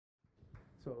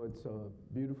So it's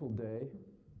a beautiful day.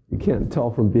 You can't tell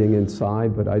from being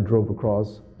inside, but I drove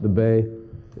across the bay.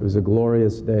 It was a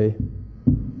glorious day.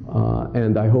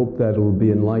 And I hope that it'll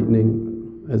be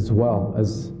enlightening as well,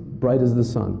 as bright as the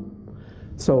sun.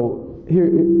 So here,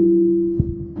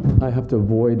 I have to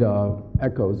avoid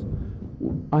echoes.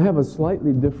 I have a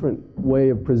slightly different way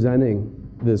of presenting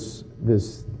this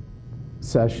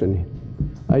session.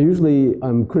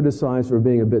 I'm criticized for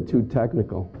being a bit too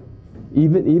technical.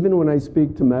 Even when I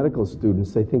speak to medical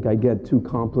students, they think I get too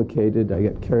complicated, I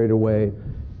get carried away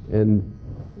in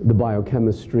the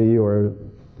biochemistry or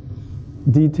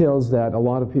details that a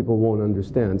lot of people won't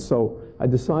understand. So I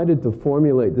decided to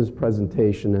formulate this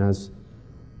presentation as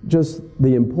just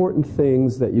the important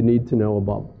things that you need to know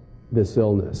about this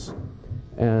illness.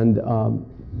 And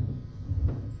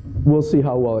we'll see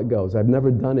how well it goes. I've never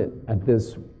done it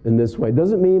in this way. It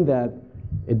doesn't mean that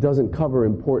it doesn't cover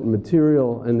important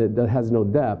material and that has no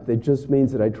depth. It just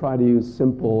means that I try to use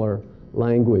simpler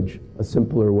language, a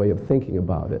simpler way of thinking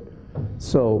about it.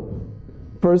 So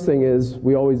first thing is,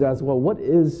 we always ask, well, what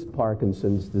is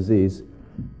Parkinson's disease?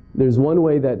 There's one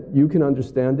way that you can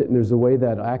understand it, and there's a way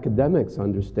that academics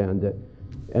understand it.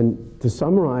 And to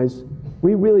summarize,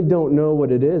 we really don't know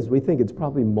what it is. We think it's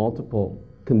probably multiple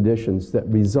conditions that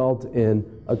result in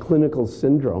a clinical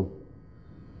syndrome.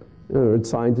 Or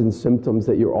signs and symptoms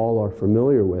that you all are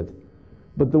familiar with.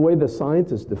 But the way the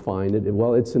scientists define it,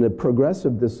 well, it's a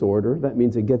progressive disorder. That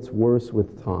means it gets worse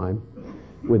with time,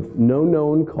 with no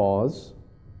known cause,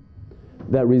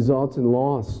 that results in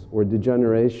loss or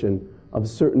degeneration of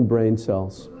certain brain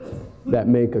cells that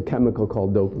make a chemical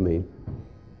called dopamine.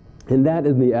 And that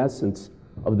is the essence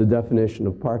of the definition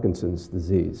of Parkinson's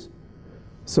disease.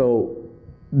 So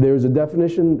there's a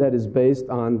definition that is based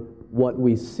on what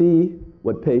we see,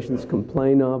 what patients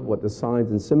complain of, what the signs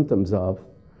and symptoms of.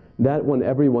 That one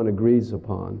everyone agrees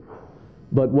upon.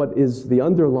 But what is the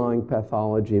underlying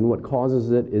pathology and what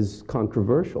causes it is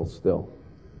controversial still.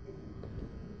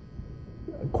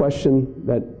 A question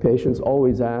that patients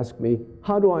always ask me,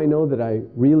 how do I know that I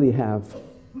really have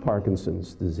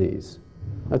Parkinson's disease?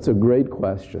 That's a great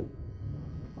question.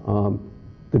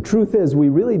 The truth is, we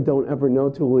really don't ever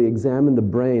know till we examine the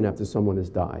brain after someone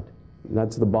has died. And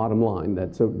that's the bottom line.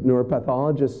 So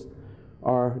neuropathologists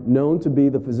are known to be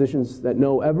the physicians that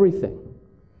know everything,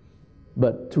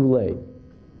 but too late.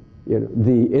 You know,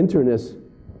 the internists,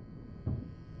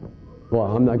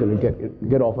 well, I'm not going to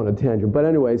get off on a tangent. But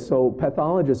anyway, so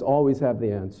pathologists always have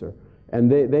the answer.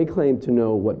 And they claim to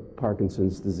know what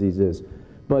Parkinson's disease is.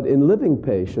 But in living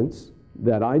patients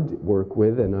that I work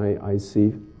with and I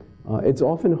see, it's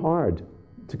often hard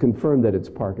to confirm that it's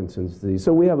Parkinson's disease.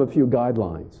 So we have a few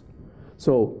guidelines.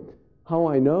 So how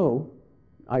I know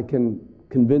I can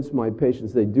convince my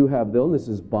patients they do have the illness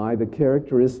is by the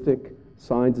characteristic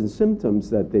signs and symptoms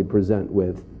that they present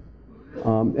with.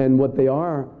 And what they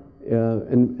are,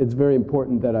 and it's very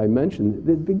important that I mention,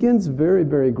 it begins very,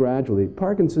 very gradually.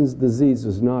 Parkinson's disease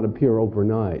does not appear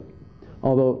overnight,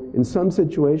 although in some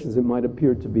situations it might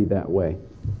appear to be that way.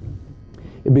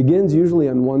 It begins usually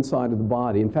on one side of the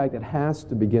body. In fact, it has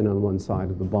to begin on one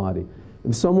side of the body.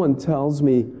 If someone tells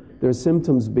me their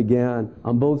symptoms began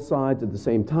on both sides at the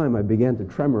same time, I began to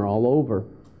tremor all over,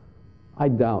 I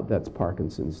doubt that's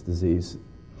Parkinson's disease.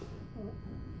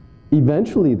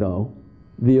 Eventually, though,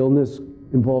 the illness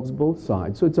involves both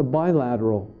sides. So it's a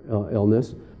bilateral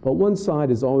illness, but one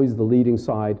side is always the leading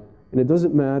side, and it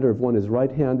doesn't matter if one is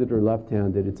right-handed or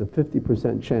left-handed. It's a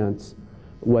 50% chance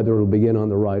whether it'll begin on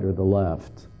the right or the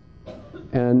left.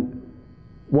 And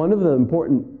one of the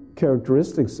important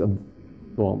characteristics of,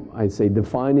 well, I'd say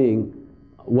defining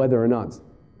whether or not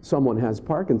someone has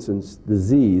Parkinson's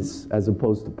disease as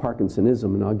opposed to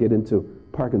Parkinsonism, and I'll get into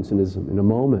Parkinsonism in a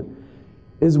moment,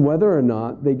 is whether or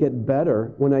not they get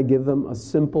better when I give them a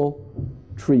simple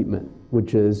treatment,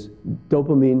 which is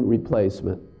dopamine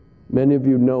replacement. Many of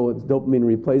you know it's dopamine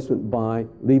replacement by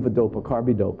levodopa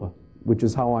carbidopa, which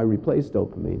is how I replace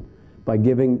dopamine, by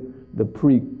giving the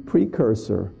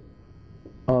precursor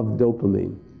of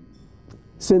dopamine.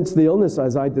 Since the illness,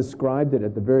 as I described it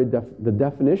at the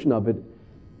definition of it,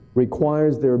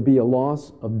 requires there be a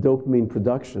loss of dopamine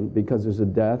production because there's a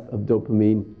death of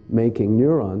dopamine-making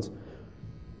neurons,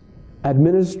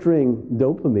 administering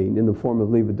dopamine in the form of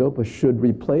levodopa should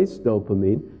replace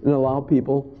dopamine and allow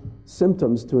people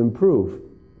symptoms to improve.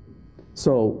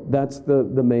 So that's the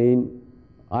main,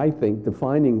 I think,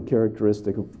 defining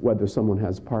characteristic of whether someone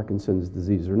has Parkinson's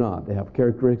disease or not. They have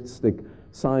characteristic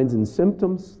signs and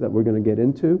symptoms that we're going to get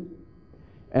into,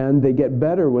 and they get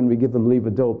better when we give them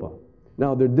levodopa.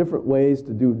 Now, there are different ways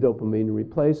to do dopamine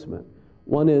replacement.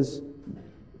 One is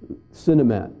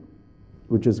Cinemat,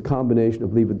 which is a combination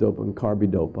of levodopa and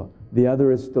carbidopa. The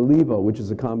other is Stalevo, which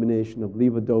is a combination of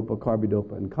levodopa,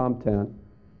 carbidopa, and Comtan.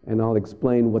 And I'll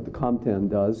explain what the Comtan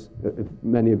does, if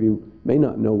many of you may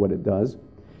not know what it does.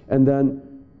 And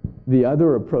then the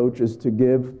other approach is to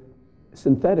give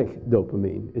synthetic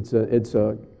dopamine. It's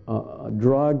a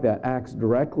drug that acts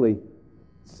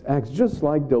just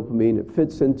like dopamine. It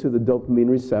fits into the dopamine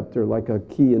receptor like a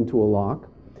key into a lock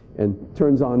and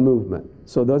turns on movement.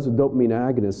 So those are dopamine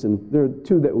agonists, and there are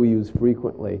two that we use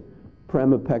frequently,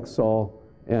 pramipexole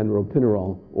and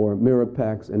ropinirole, or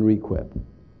Mirapex and Requip.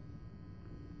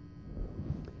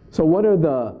 So what are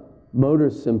the motor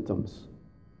symptoms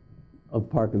of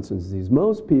Parkinson's disease?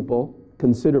 Most people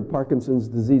consider Parkinson's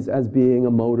disease as being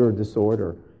a motor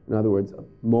disorder. In other words, a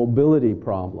mobility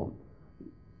problem,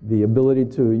 the ability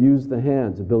to use the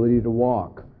hands, ability to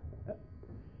walk.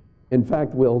 In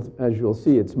fact, as you'll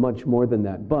see, it's much more than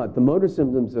that. But the motor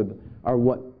symptoms are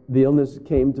what the illness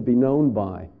came to be known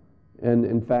by. And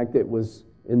in fact, it was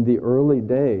in the early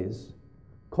days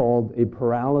called a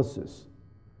paralysis.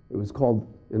 It was called,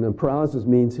 and a paralysis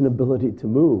means inability to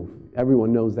move.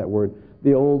 Everyone knows that word.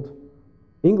 The old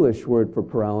English word for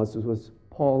paralysis was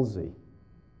palsy.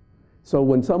 So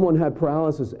when someone had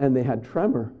paralysis and they had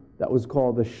tremor, that was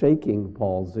called the shaking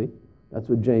palsy. That's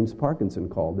what James Parkinson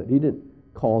called it. He didn't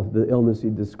call the illness he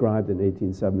described in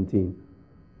 1817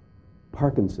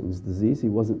 Parkinson's disease. He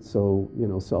wasn't so,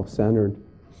 self-centered.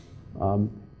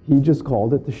 He just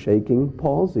called it the shaking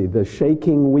palsy, the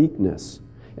shaking weakness.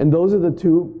 And those are the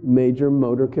two major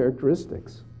motor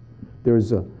characteristics.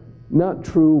 There's a not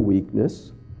true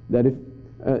weakness, that if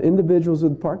individuals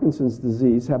with Parkinson's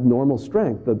disease have normal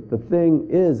strength, the thing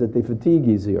is that they fatigue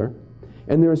easier,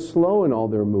 and they're slow in all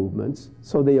their movements,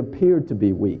 so they appear to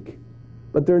be weak.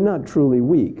 But they're not truly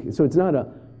weak. So it's not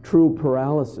a true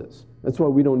paralysis. That's why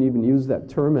we don't even use that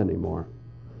term anymore.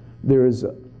 There's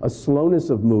a slowness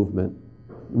of movement,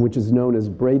 which is known as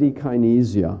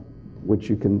bradykinesia,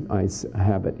 which I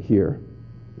have it here.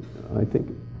 I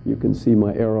think you can see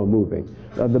my arrow moving.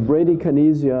 The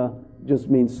bradykinesia just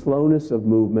means slowness of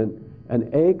movement, and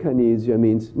akinesia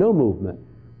means no movement.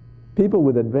 People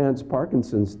with advanced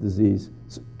Parkinson's disease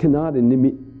cannot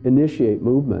initiate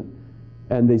movement,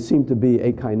 and they seem to be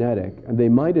akinetic. And they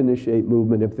might initiate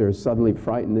movement if they're suddenly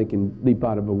frightened. They can leap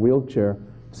out of a wheelchair,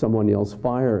 someone yells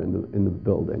fire in the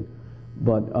building.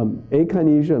 But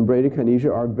akinesia and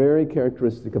bradykinesia are very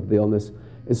characteristic of the illness,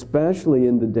 especially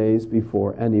in the days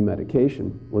before any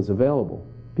medication was available.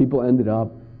 People ended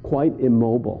up quite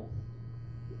immobile,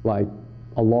 like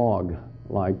a log,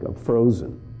 like a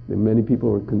frozen. Many people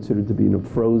were considered to be in a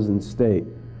frozen state,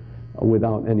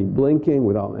 without any blinking,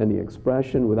 without any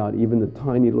expression, without even the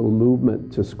tiny little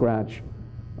movement to scratch.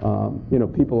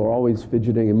 People are always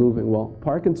fidgeting and moving. Well,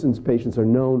 Parkinson's patients are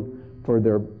known for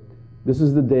this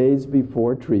is the days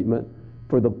before treatment,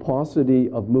 for the paucity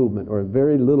of movement, or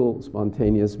very little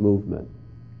spontaneous movement.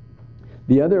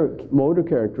 The other motor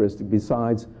characteristic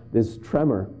besides this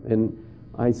tremor, and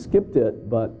I skipped it,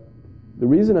 but the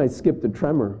reason I skipped the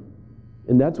tremor,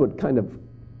 and that's what kind of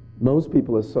most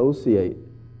people associate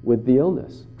with the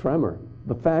illness, tremor.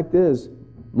 The fact is,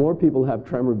 more people have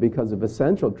tremor because of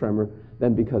essential tremor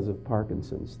than because of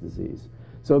Parkinson's disease.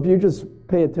 So if you just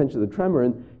pay attention to the tremor,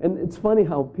 and it's funny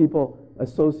how people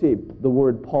associate the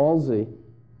word palsy.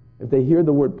 If they hear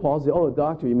the word palsy, oh,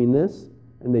 doctor, you mean this?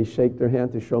 And they shake their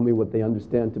hand to show me what they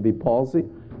understand to be palsy.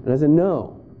 And I said,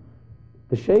 no.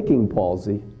 The shaking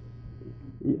palsy,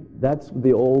 that's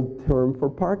the old term for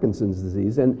Parkinson's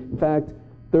disease. And in fact,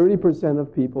 30%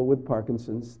 of people with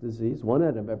Parkinson's disease, 1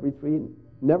 out of every 3,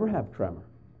 never have tremor.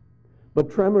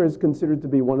 But tremor is considered to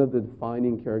be one of the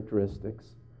defining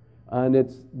characteristics. And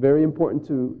it's very important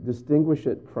to distinguish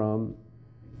it from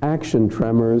action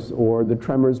tremors, or the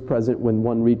tremors present when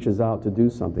one reaches out to do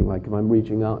something. Like if I'm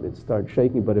reaching out, it starts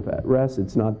shaking, but if at rest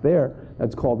it's not there,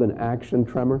 that's called an action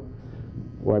tremor.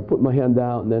 Or I put my hand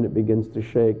out and then it begins to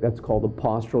shake, that's called a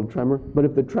postural tremor. But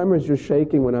if the tremor is just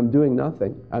shaking when I'm doing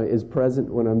nothing, is present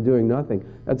when I'm doing nothing,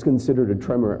 that's considered a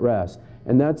tremor at rest.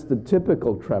 And that's the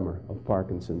typical tremor of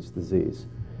Parkinson's disease.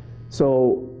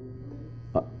 So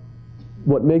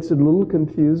what makes it a little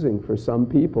confusing for some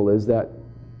people is that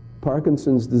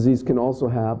Parkinson's disease can also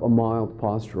have a mild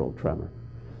postural tremor.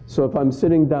 So if I'm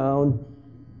sitting down,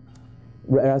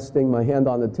 resting my hand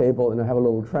on the table, and I have a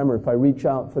little tremor, if I reach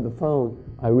out for the phone,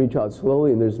 I reach out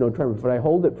slowly and there's no tremor. If I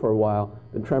hold it for a while,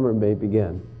 the tremor may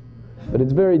begin. But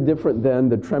it's very different than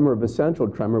the tremor of essential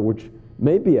tremor, which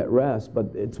may be at rest,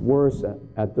 but it's worse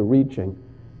at the reaching,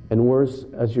 and worse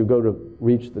as you go to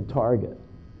reach the target.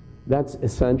 That's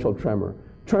essential tremor.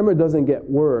 Tremor doesn't get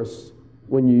worse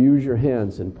when you use your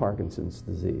hands in Parkinson's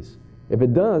disease. If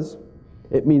it does,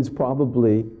 it means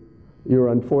probably you're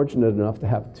unfortunate enough to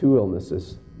have two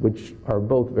illnesses, which are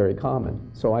both very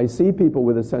common. So I see people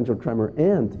with essential tremor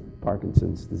and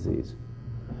Parkinson's disease.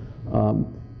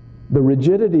 The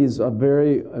rigidity is a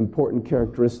very important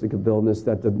characteristic of the illness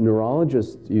that the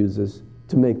neurologist uses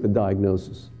to make the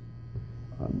diagnosis.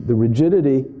 The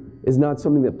rigidity is not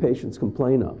something that patients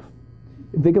complain of.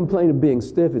 If they complain of being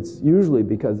stiff, it's usually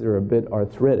because they're a bit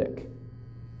arthritic.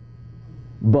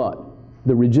 But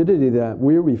the rigidity that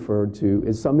we're referred to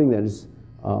is something that is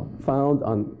found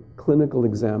on clinical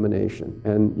examination.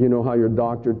 And you know how your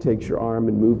doctor takes your arm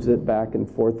and moves it back and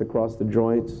forth across the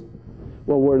joints?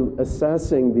 Well, we're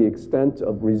assessing the extent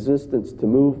of resistance to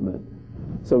movement.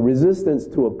 So resistance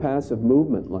to a passive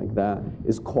movement like that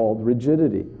is called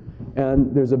rigidity.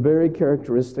 And there's a very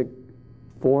characteristic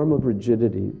form of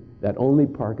rigidity that only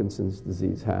Parkinson's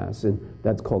disease has, and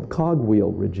that's called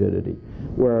cogwheel rigidity,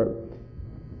 where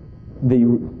the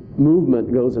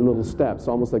movement goes in little steps,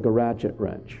 almost like a ratchet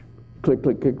wrench. Click,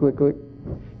 click, click, click, click.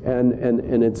 And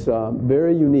it's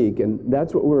very unique, and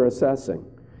that's what we're assessing.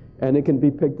 And it can be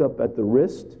picked up at the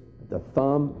wrist, at the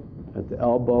thumb, at the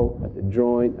elbow, at the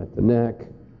joint, at the neck.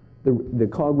 The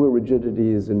cogwheel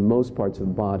rigidity is in most parts of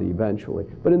the body eventually.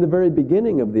 But in the very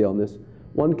beginning of the illness,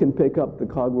 one can pick up the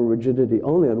cogwheel rigidity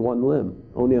only on one limb,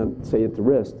 only on, say, at the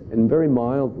wrist, and very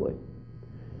mildly.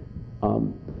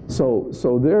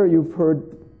 So there you've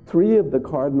heard three of the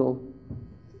cardinal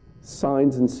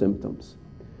signs and symptoms: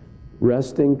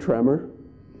 resting tremor,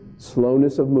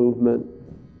 slowness of movement,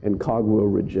 and cogwheel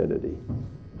rigidity.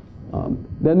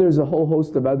 Then there's a whole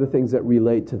host of other things that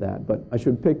relate to that, but I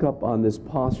should pick up on this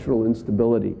postural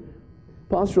instability.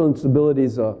 Postural instability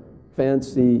is a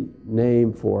fancy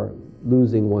name for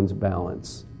losing one's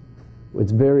balance.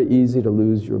 It's very easy to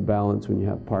lose your balance when you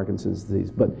have Parkinson's disease,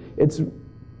 but it's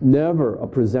never a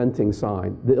presenting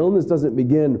sign. The illness doesn't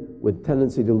begin with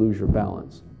tendency to lose your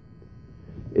balance.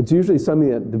 It's usually something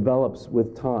that develops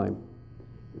with time.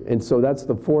 And so that's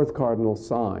the fourth cardinal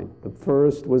sign. The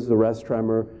first was the rest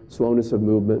tremor, slowness of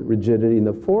movement, rigidity, and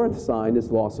the fourth sign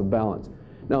is loss of balance.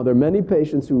 Now, there are many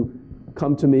patients who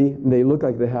come to me and they look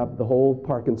like they have the whole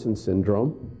Parkinson's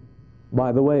syndrome.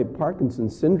 By the way,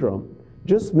 Parkinson's syndrome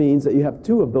just means that you have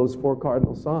two of those four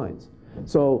cardinal signs.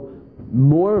 So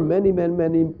many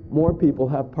more people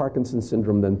have Parkinson's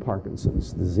syndrome than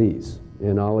Parkinson's disease.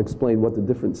 And I'll explain what the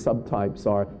different subtypes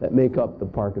are that make up the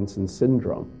Parkinson's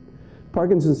syndrome.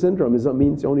 Parkinson's syndrome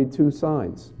means only two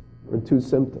signs or two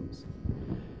symptoms.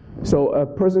 So a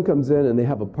person comes in and they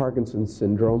have a Parkinson's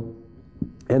syndrome,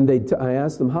 and I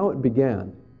ask them how it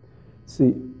began.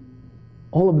 See,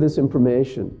 all of this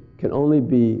information can only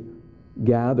be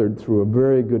gathered through a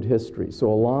very good history.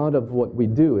 So a lot of what we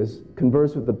do is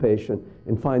converse with the patient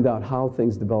and find out how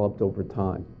things developed over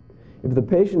time. If the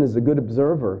patient is a good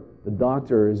observer, the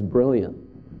doctor is brilliant.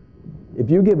 If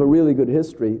you give a really good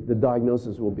history, the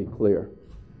diagnosis will be clear.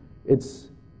 It's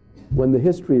when the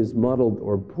history is muddled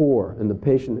or poor and the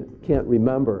patient can't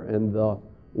remember, and the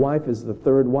wife is the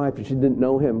third wife and she didn't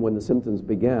know him when the symptoms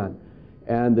began,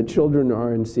 and the children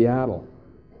are in Seattle.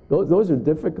 Those are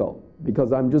difficult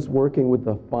because I'm just working with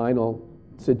the final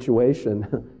situation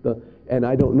and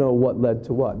I don't know what led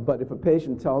to what. But if a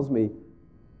patient tells me,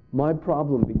 my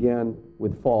problem began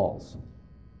with falls,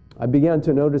 I began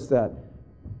to notice that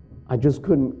I just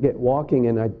couldn't get walking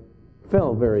and I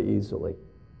fell very easily.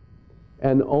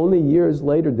 And only years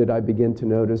later did I begin to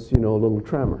notice, a little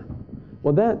tremor.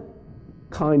 Well, that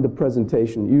kind of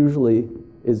presentation usually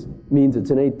means it's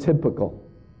an atypical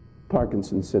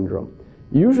Parkinson's syndrome.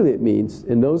 Usually it means,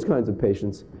 in those kinds of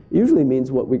patients, usually means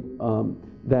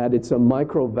that it's a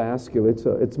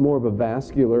microvascular, it's more of a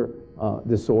vascular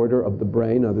disorder of the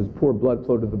brain. There's poor blood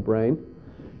flow to the brain.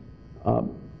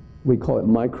 We call it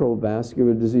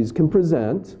microvascular disease, can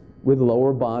present with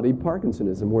lower body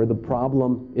Parkinsonism, where the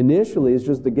problem initially is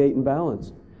just the gait and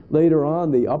balance. Later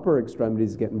on, the upper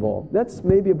extremities get involved. That's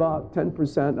maybe about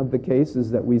 10% of the cases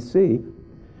that we see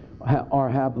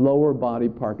have lower body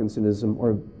Parkinsonism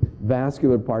or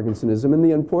vascular Parkinsonism. And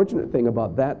the unfortunate thing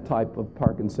about that type of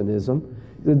Parkinsonism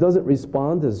is it doesn't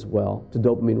respond as well to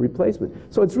dopamine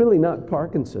replacement. So it's really not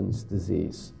Parkinson's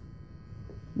disease,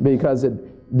 because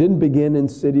it didn't begin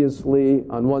insidiously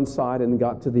on one side and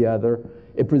got to the other.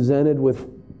 It presented with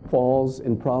falls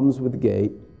and problems with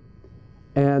gait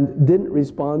and didn't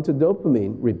respond to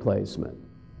dopamine replacement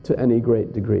to any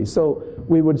great degree. So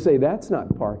we would say that's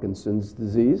not Parkinson's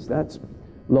disease, that's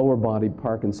lower body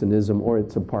Parkinsonism, or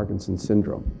it's a Parkinson's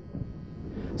syndrome.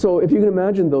 So if you can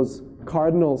imagine those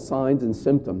cardinal signs and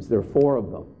symptoms, there are four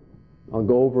of them. I'll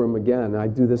go over them again. I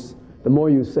do this, the more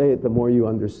you say it, the more you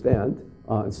understand.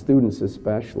 Students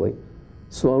especially.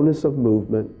 slowness of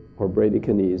movement, or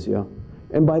bradykinesia.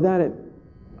 And by that,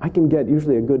 I can get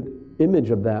usually a good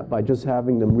image of that by just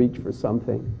having them reach for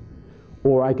something.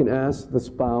 Or I can ask the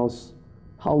spouse,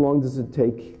 how long does it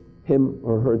take him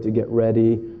or her to get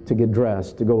ready, to get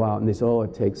dressed, to go out? And they say, oh,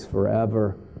 it takes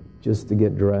forever just to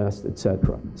get dressed,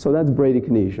 etc. So that's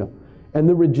bradykinesia. And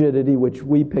the rigidity, which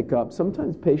we pick up.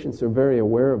 Sometimes patients are very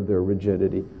aware of their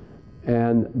rigidity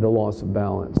and the loss of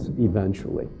balance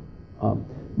eventually.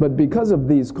 But because of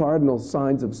these cardinal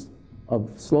signs of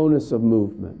slowness of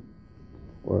movement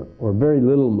or very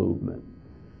little movement,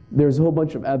 there's a whole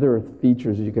bunch of other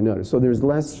features you can notice. So there's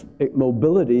less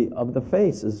mobility of the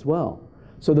face as well.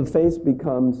 So the face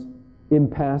becomes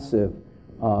impassive,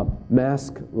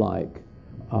 mask-like.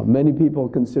 Many people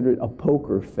consider it a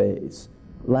poker face.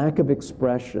 Lack of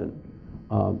expression,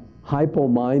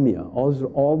 hypomimia,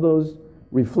 all those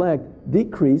reflect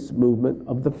decreased movement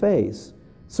of the face.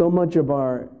 So much of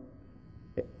our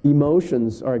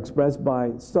emotions are expressed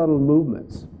by subtle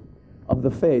movements of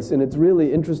the face. And it's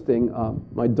really interesting.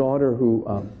 My daughter,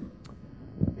 who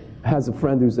has a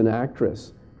friend who's an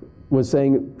actress, was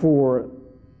saying for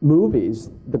movies,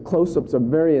 the close-ups are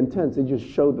very intense. They just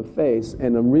show the face,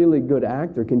 and a really good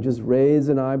actor can just raise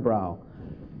an eyebrow.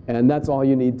 And that's all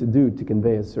you need to do to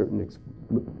convey a certain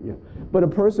But a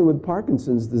person with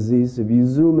Parkinson's disease, if you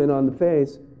zoom in on the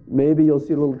face, maybe you'll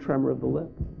see a little tremor of the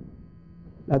lip.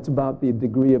 That's about the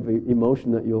degree of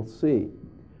emotion that you'll see.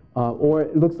 Or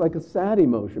it looks like a sad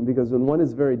emotion, because when one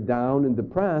is very down and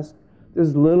depressed,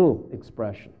 there's little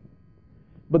expression.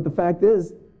 But the fact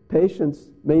is, patients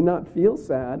may not feel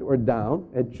sad or down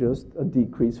at just a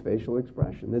decreased facial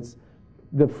expression. It's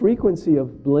the frequency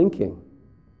of blinking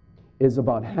is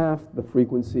about half the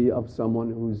frequency of someone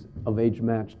who's of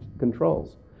age-matched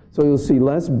controls. So you'll see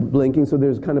less blinking, so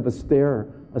there's kind of a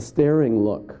staring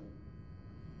look.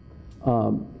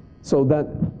 So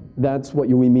that's what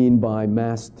we mean by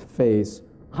masked face.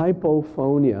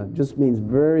 Hypophonia just means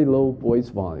very low voice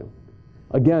volume.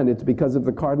 Again, it's because of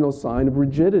the cardinal sign of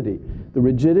rigidity. The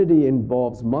rigidity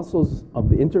involves muscles of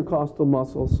the intercostal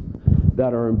muscles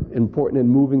that are important in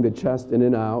moving the chest in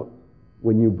and out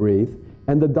when you breathe,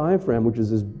 and the diaphragm, which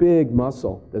is this big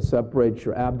muscle that separates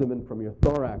your abdomen from your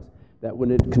thorax, that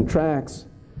when it contracts,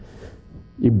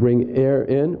 you bring air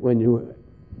in. When you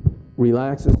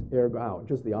relax, air go out,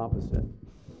 just the opposite.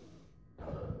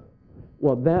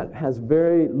 Well, that has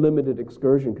very limited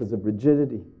excursion because of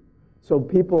rigidity. So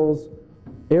people's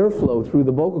airflow through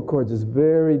the vocal cords is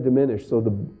very diminished, so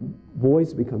the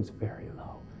voice becomes very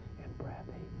low and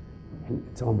breathy, and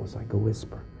it's almost like a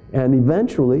whisper. And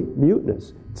eventually,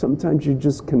 muteness. Sometimes you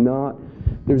just cannot,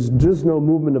 there's just no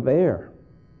movement of air.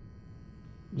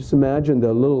 Just imagine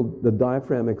the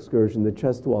diaphragm excursion, the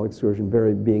chest wall excursion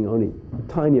being only a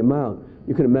tiny amount.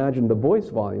 You can imagine the voice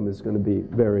volume is going to be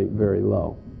very, very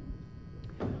low.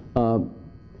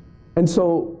 And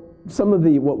so some of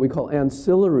the what we call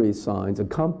ancillary signs,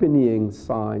 accompanying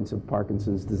signs of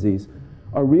Parkinson's disease,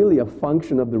 are really a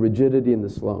function of the rigidity and the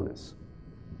slowness.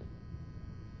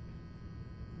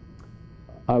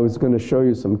 I was going to show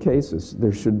you some cases.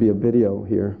 There should be a video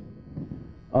here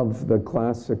of the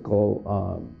classical,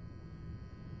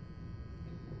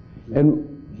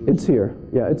 and it's here.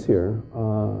 Yeah, it's here.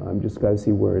 I'm just got to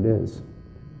see where it is.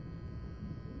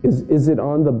 Is it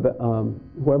on the,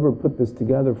 whoever put this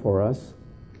together for us?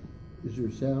 Is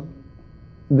there sound?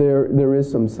 There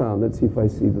is some sound. Let's see if I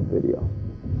see the video.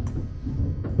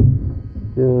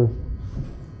 Yeah.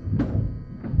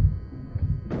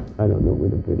 I don't know where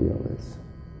the video is.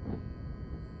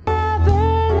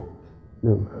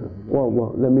 No.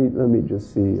 Well, let me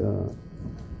just see.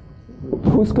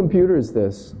 Whose computer is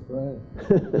this? Right.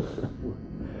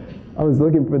 I was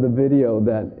looking for the video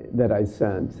that I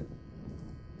sent.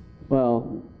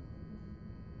 Well,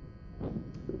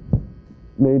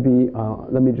 maybe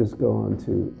let me just go on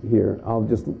to here. I'll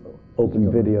just open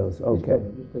videos. Okay.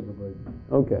 Just take a break.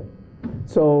 Okay.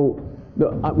 So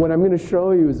what I'm going to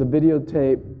show you is a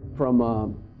videotape from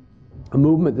a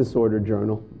movement disorder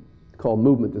journal called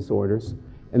Movement Disorders,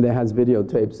 and that has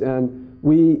videotapes. And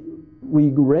we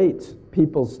rate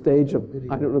people's stage of,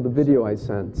 I don't know the video I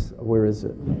sent. Where is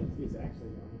it? It's actually,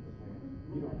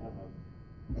 you don't have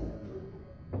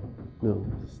No.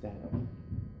 a static.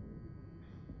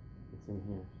 It's in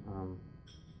here.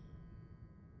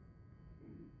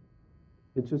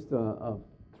 It's just a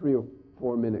 3 or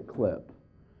 4 minute clip.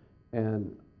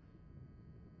 And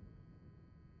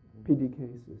PD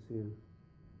cases here.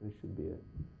 That should be it.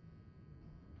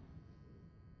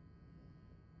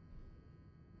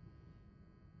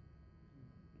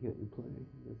 Can't you play?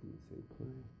 It doesn't say play.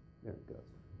 There it goes.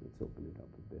 Let's open it up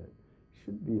a bit.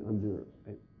 Should be under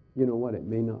You know what? It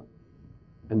may not,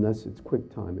 unless it's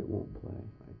QuickTime, it won't play.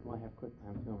 Well, I have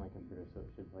QuickTime too on my computer, so it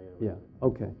should play it. Yeah,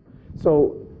 okay.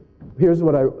 So here's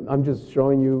what I'm just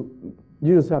showing you.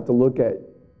 You just have to look at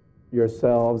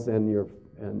yourselves and your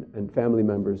and family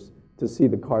members to see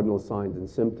the cardinal signs and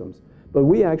symptoms. But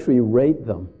we actually rate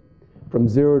them from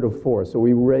 0 to 4. So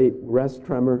we rate rest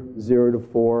tremor 0 to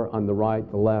 4 on the right,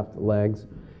 the left, the legs.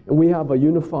 And we have a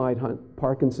unified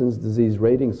Parkinson's disease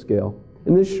rating scale.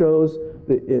 And this shows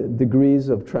the degrees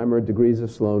of tremor, degrees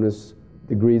of slowness,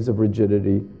 degrees of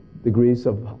rigidity, degrees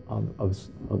of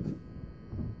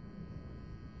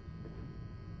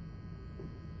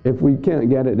if we can't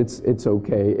get it, it's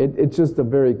okay. It's just a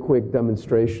very quick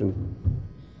demonstration.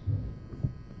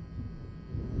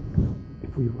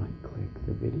 If we right-click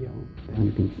the video, then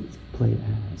you can play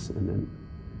as, and then,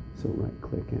 so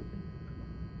right-click it.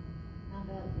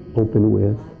 Open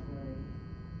with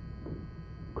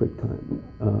QuickTime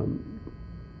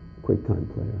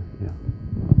player, yeah.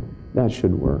 That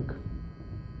should work,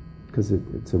 because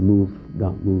it's a movie.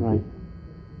 Right.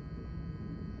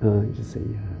 You just say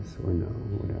yes or no,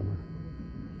 or whatever.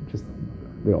 Just,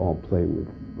 they all play with,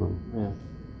 well. Yeah.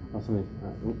 Oh, somebody's,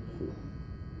 oops,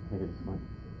 maybe this one.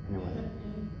 Anyway.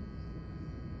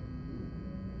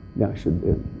 Yeah,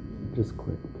 just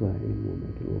click play and we'll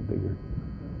make it a little bigger.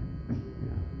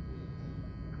 Yeah.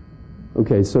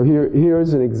 Okay, so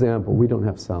here's an example. We don't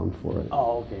have sound for it.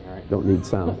 Oh, okay, all right. Don't need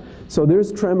sound. So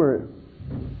there's tremor,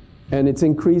 and it's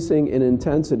increasing in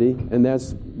intensity, and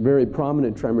that's very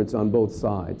prominent tremor. It's on both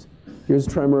sides. Here's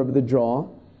tremor of the jaw.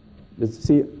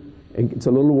 See, it's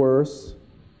a little worse.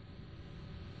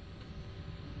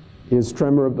 Here's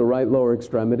tremor of the right lower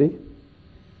extremity.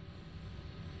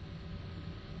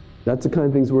 That's the kind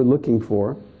of things we're looking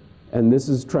for. And this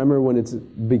is tremor when it's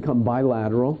become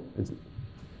bilateral.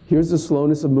 Here's the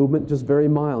slowness of movement, just very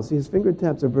mild. See, his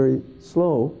fingertips are very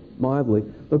slow, mildly.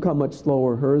 Look how much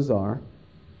slower hers are.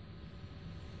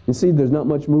 You see, there's not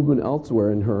much movement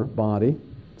elsewhere in her body.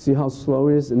 See how slow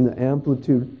it is, and the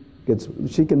amplitude gets,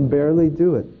 she can barely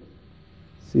do it.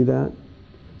 See that?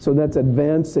 So that's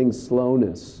advancing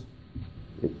slowness.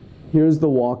 Here's the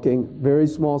walking, very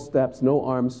small steps, no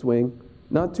arm swing,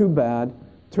 not too bad,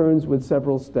 turns with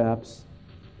several steps,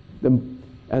 and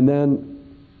then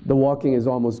the walking is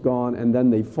almost gone, and then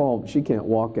they fall. She can't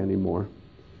walk anymore,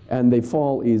 and they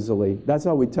fall easily. That's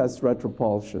how we test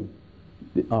retropulsion.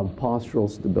 Postural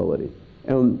stability.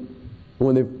 And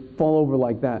when they fall over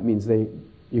like that, means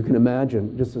you can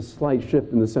imagine just a slight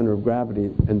shift in the center of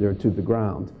gravity and they're to the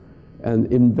ground.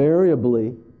 And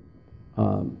invariably,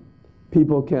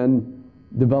 people can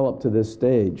develop to this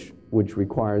stage, which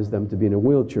requires them to be in a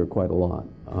wheelchair quite a lot.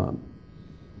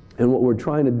 And what we're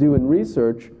trying to do in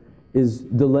research is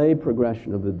delay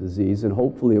progression of the disease and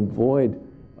hopefully avoid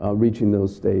reaching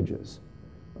those stages.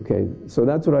 Okay, so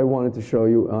that's what I wanted to show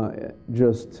you.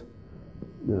 Where's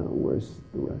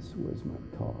the rest? Where's my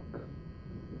talk?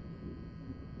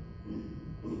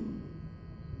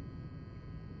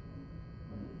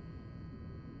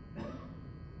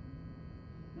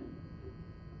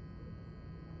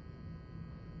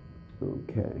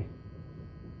 Okay.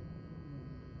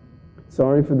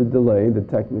 Sorry for the delay, the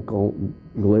technical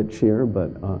glitch here,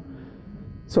 but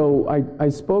so I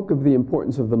spoke of the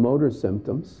importance of the motor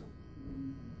symptoms,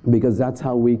 because that's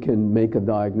how we can make a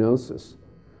diagnosis.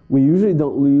 We usually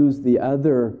don't use the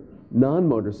other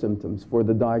non-motor symptoms for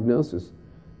the diagnosis.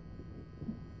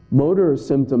 Motor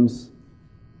symptoms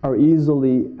are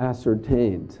easily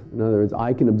ascertained. In other words,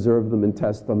 I can observe them and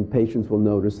test them, patients will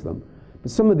notice them.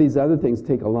 But some of these other things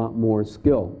take a lot more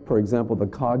skill. For example, the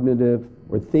cognitive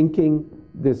or thinking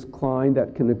decline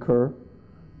that can occur,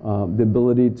 the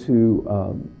ability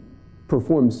to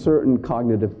perform certain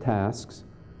cognitive tasks,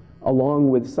 along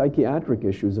with psychiatric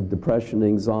issues of depression,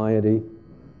 anxiety.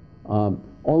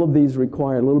 All of these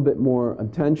require a little bit more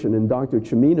attention, and Dr.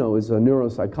 Cimino is a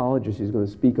neuropsychologist. He's going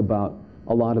to speak about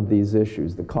a lot of these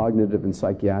issues, the cognitive and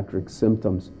psychiatric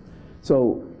symptoms.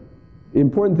 So the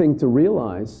important thing to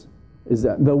realize is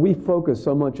that though we focus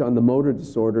so much on the motor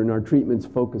disorder and our treatments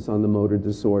focus on the motor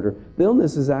disorder, the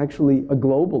illness is actually a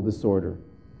global disorder.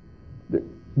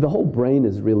 The whole brain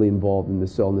is really involved in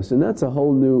this illness, and that's a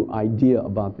whole new idea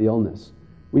about the illness.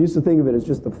 We used to think of it as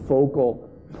just a focal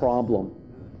problem.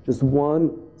 Just one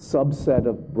subset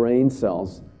of brain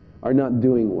cells are not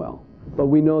doing well. But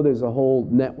we know there's a whole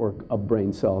network of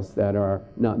brain cells that are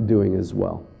not doing as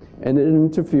well. And it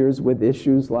interferes with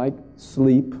issues like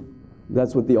sleep.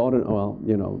 That's what the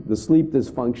sleep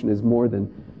dysfunction is more than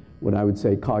what I would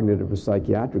say cognitive or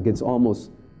psychiatric. It's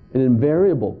almost an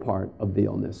invariable part of the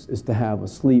illness is to have a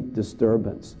sleep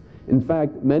disturbance. In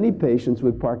fact, many patients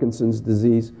with Parkinson's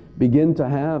disease begin to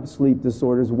have sleep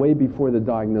disorders way before the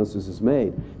diagnosis is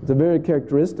made. It's a very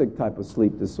characteristic type of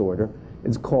sleep disorder.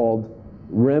 It's called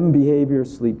REM behavior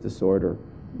sleep disorder,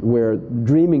 where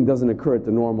dreaming doesn't occur at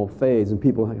the normal phase, and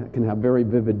people can have very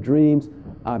vivid dreams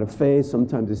out of phase.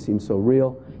 Sometimes they seem so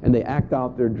real, and they act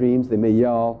out their dreams. They may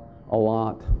yell a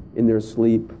lot in their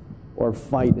sleep or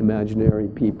fight imaginary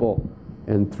people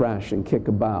and thrash and kick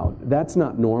about. That's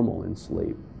not normal in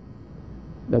sleep.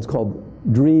 That's called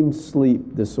dream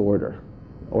sleep disorder,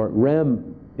 or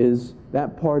REM is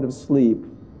that part of sleep.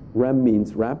 REM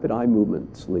means rapid eye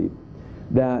movement sleep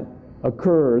that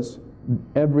occurs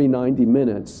every 90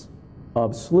 minutes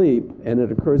of sleep, and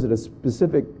it occurs at a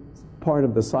specific part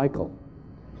of the cycle.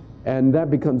 And that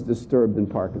becomes disturbed in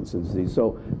Parkinson's disease.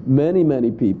 So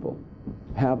many people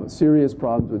have serious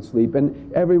problems with sleep,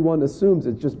 and everyone assumes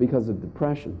it's just because of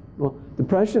depression. Well,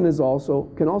 depression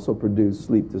can also produce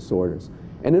sleep disorders.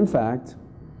 And in fact,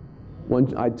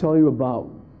 when I tell you about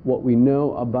what we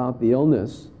know about the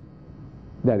illness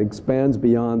that expands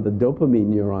beyond the dopamine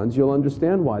neurons, you'll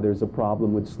understand why there's a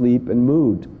problem with sleep and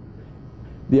mood.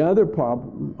 The other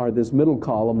problem are this middle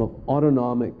column of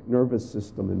autonomic nervous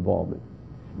system involvement.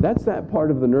 That's that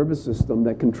part of the nervous system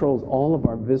that controls all of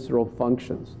our visceral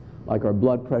functions, like our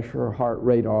blood pressure, our heart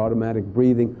rate, our automatic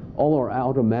breathing, all our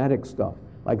automatic stuff,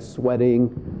 like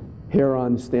sweating, hair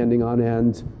standing on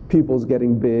end, pupils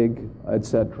getting big,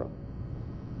 etc.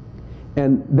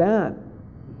 And that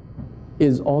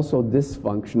is also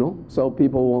dysfunctional. So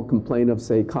people will complain of,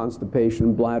 say,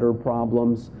 constipation, bladder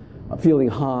problems, feeling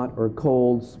hot or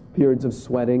cold, periods of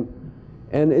sweating.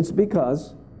 And it's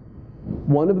because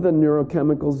one of the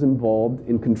neurochemicals involved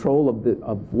in control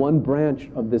of one branch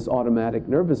of this automatic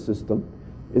nervous system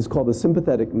is called the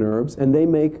sympathetic nerves, and they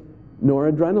make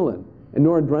noradrenaline. And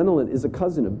noradrenaline is a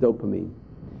cousin of dopamine.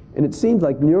 And it seems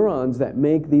like neurons that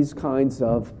make these kinds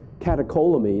of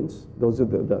catecholamines, those are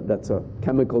that's a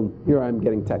chemical, here I'm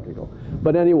getting technical.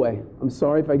 But anyway, I'm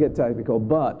sorry if I get technical,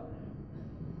 but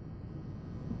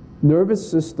nervous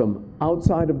system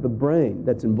outside of the brain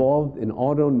that's involved in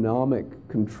autonomic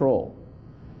control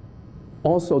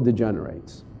also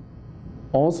degenerates,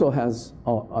 also has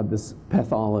this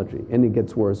pathology, and it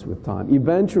gets worse with time.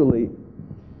 Eventually,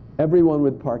 everyone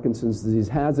with Parkinson's disease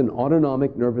has an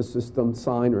autonomic nervous system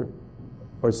sign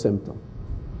or symptom.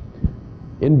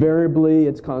 Invariably,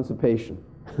 it's constipation,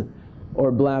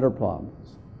 or bladder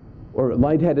problems, or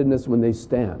lightheadedness when they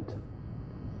stand.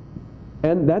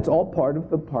 And that's all part of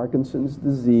the Parkinson's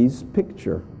disease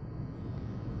picture.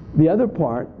 The other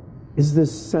part is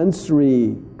this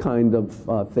sensory kind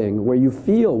of thing where you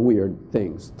feel weird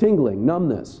things, tingling,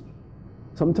 numbness,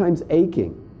 sometimes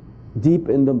aching deep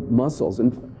in the muscles.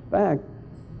 In fact,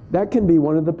 that can be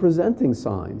one of the presenting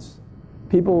signs.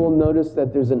 People will notice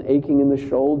that there's an aching in the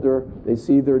shoulder. They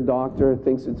see their doctor,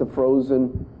 thinks it's a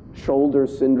frozen shoulder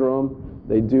syndrome.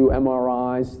 They do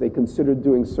MRIs. They consider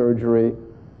doing surgery.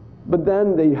 But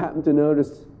then they happen to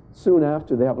notice soon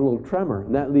after they have a little tremor,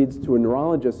 and that leads to a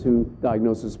neurologist who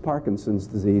diagnoses Parkinson's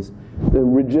disease. The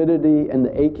rigidity and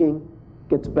the aching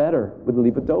gets better with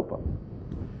levodopa.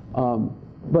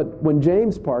 But when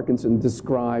James Parkinson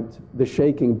described the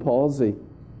shaking palsy,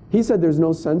 he said there's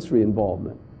no sensory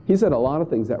involvement. He said a lot of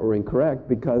things that were incorrect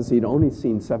because he'd only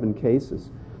seen 7 cases.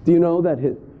 Do you know that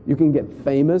you can get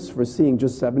famous for seeing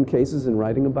just 7 cases and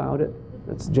writing about it?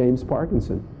 That's James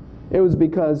Parkinson. It was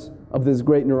because of this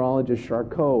great neurologist,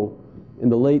 Charcot, in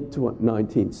the late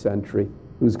 19th century,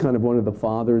 who was kind of one of the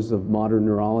fathers of modern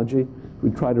neurology, who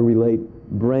tried to relate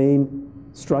brain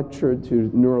structure to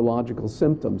neurological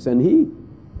symptoms. And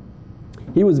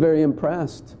he was very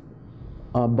impressed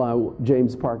by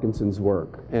James Parkinson's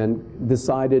work and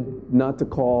decided not to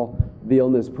call the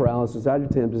illness paralysis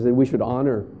agitans, but said we should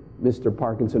honor Mr.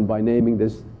 Parkinson by naming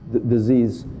this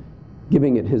disease,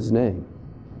 giving it his name.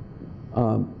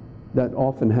 That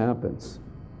often happens.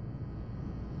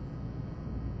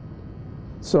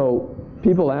 So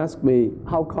people ask me,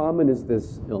 how common is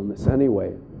this illness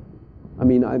anyway? I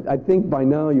mean, I think by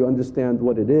now you understand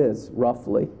what it is,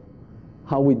 roughly,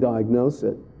 how we diagnose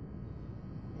it.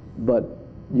 But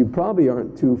you probably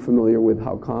aren't too familiar with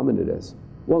how common it is.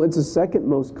 Well, it's the second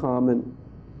most common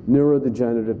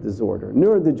neurodegenerative disorder.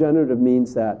 Neurodegenerative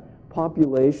means that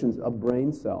populations of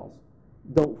brain cells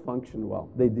don't function well.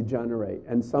 They degenerate,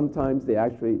 and sometimes they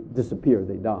actually disappear,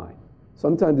 they die.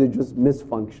 Sometimes they're just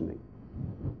misfunctioning.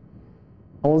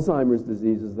 Alzheimer's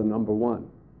disease is the number 1.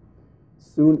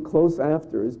 Soon, close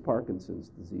after, is Parkinson's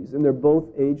disease, and they're both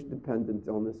age-dependent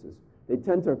illnesses. They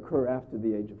tend to occur after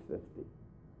the age of 50.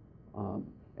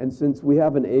 And since we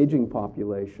have an aging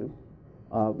population,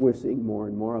 we're seeing more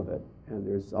and more of it. And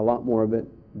there's a lot more of it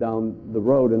down the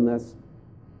road unless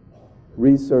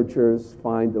researchers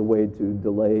find a way to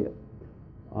delay it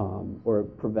or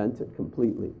prevent it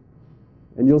completely.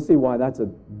 And you'll see why that's a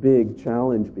big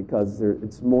challenge, because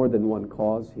it's more than one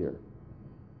cause here.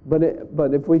 But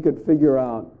if we could figure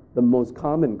out the most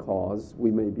common cause,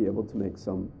 we may be able to make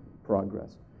some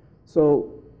progress.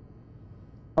 So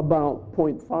about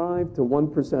 0.5 to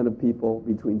 1% of people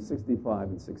between 65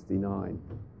 and 69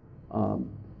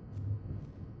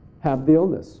 have the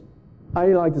illness. I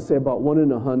like to say about 1 in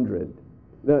 100.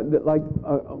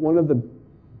 One of the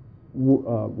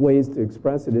ways to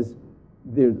express it is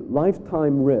the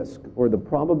lifetime risk, or the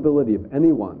probability of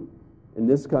anyone in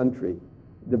this country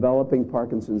developing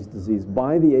Parkinson's disease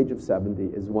by the age of 70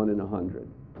 is 1 in 100.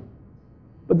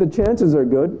 But the chances are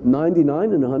good,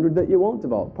 99 in 100, that you won't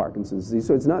develop Parkinson's disease.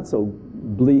 So it's not so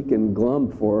bleak and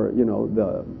glum for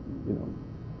the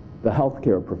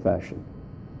healthcare profession.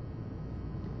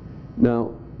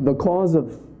 Now, the cause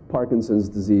of Parkinson's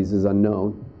disease is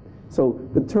unknown. So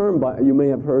the term you may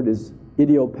have heard is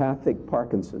idiopathic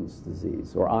Parkinson's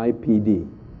disease, or IPD.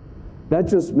 That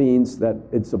just means that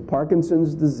it's a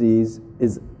Parkinson's disease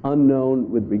is unknown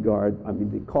with regard,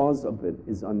 the cause of it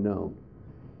is unknown.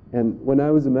 And when I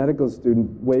was a medical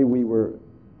student,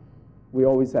 we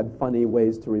always had funny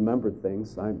ways to remember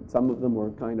things. Some of them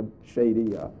were kind of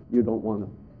shady. You don't want to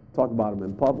talk about them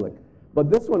in public. But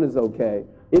this one is okay.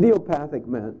 Idiopathic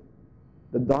meant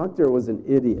the doctor was an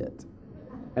idiot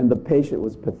and the patient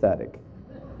was pathetic.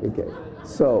 Okay,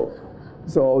 so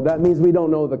that means we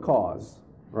don't know the cause,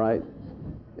 right?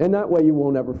 And that way you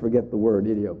won't ever forget the word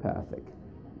idiopathic.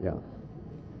 Yeah.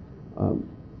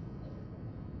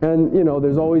 And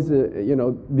there's always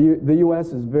the U.S.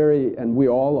 is very, and we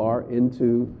all are,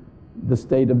 into the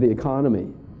state of the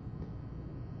economy.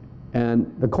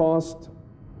 And the cost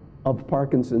of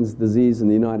Parkinson's disease in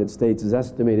the United States is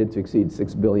estimated to exceed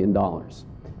 $6 billion.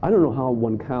 I don't know how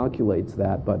one calculates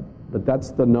that, but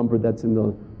that's the number that's in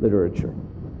the literature.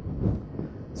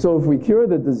 So if we cure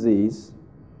the disease,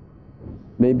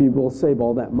 maybe we'll save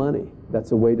all that money.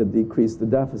 That's a way to decrease the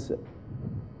deficit.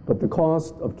 But the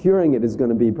cost of curing it is going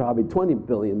to be probably $20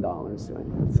 billion.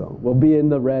 Right? So we'll be in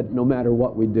the red no matter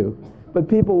what we do. But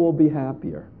people will be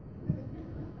happier.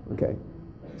 Okay.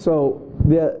 So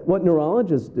what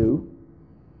neurologists do,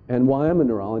 and why I'm a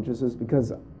neurologist, is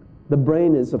because the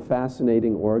brain is a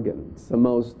fascinating organ. It's the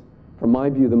most, from my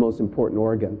view, the most important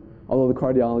organ. Although the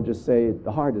cardiologists say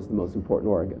the heart is the most important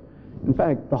organ. In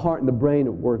fact, the heart and the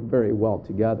brain work very well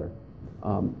together.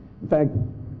 In fact,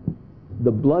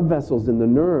 the blood vessels in the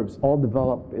nerves all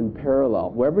develop in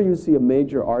parallel. Wherever you see a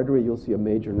major artery, you'll see a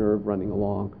major nerve running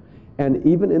along. And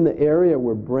even in the area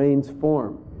where brains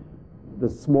form, the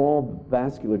small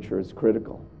vasculature is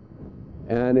critical.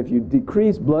 And if you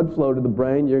decrease blood flow to the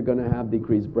brain, you're going to have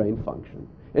decreased brain function.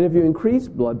 And if you increase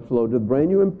blood flow to the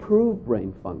brain, you improve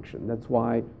brain function. That's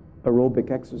why aerobic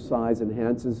exercise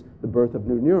enhances the birth of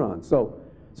new neurons. So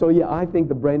yeah, I think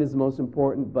the brain is the most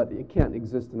important, but it can't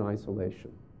exist in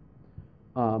isolation.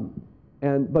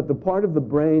 But the part of the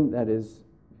brain that is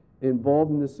involved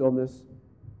in this illness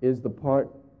is the part,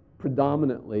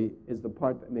 predominantly, is the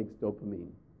part that makes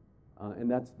dopamine.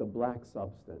 And that's the black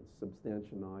substance,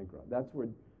 substantia nigra. That's where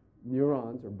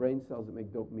neurons or brain cells that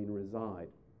make dopamine reside.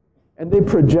 And they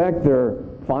project their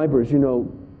fibers.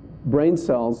 Brain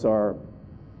cells are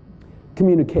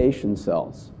communication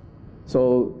cells.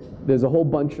 So there's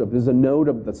a node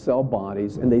of the cell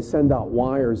bodies, and they send out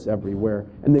wires everywhere,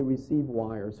 and they receive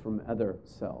wires from other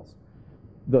cells.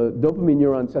 The dopamine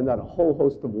neurons send out a whole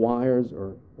host of wires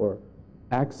or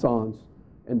axons,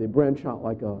 and they branch out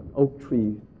like an oak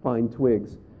tree, fine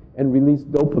twigs, and release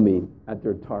dopamine at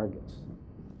their targets,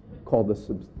 called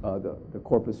the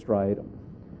corpus striatum.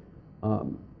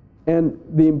 And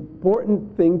the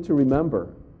important thing to remember,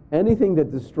 anything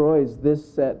that destroys this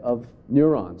set of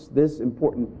neurons, this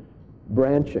important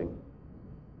branching,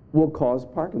 will cause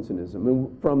Parkinsonism.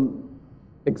 And from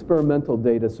experimental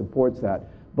data supports that.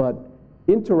 But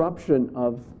interruption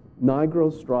of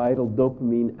nigrostriatal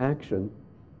dopamine action,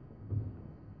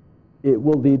 it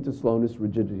will lead to slowness,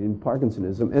 rigidity, and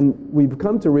Parkinsonism. And we've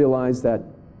come to realize that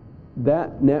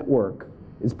that network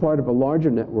is part of a larger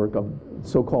network of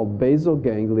so-called basal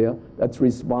ganglia that's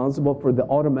responsible for the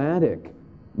automatic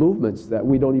movements that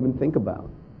we don't even think about.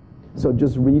 So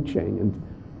just reaching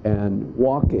and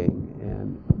walking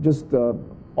and just the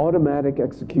automatic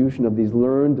execution of these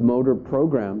learned motor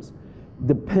programs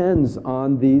depends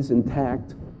on these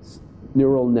intact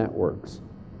neural networks.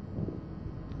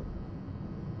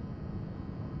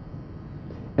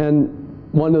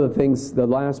 And one of the things, the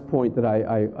last point that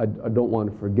I don't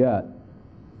want to forget,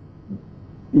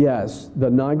 Yes, the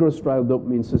nigrostriatal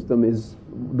dopamine system is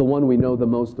the one we know the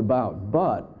most about.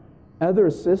 But other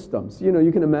systems,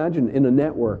 you can imagine in a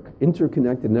network,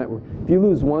 interconnected network, if you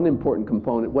lose one important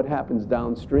component, what happens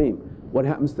downstream? What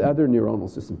happens to other neuronal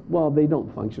systems? Well, they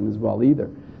don't function as well either.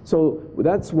 So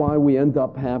that's why we end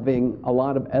up having a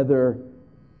lot of other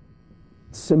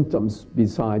symptoms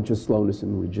besides just slowness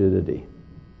and rigidity.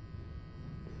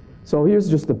 So here's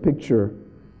just a picture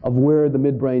of where the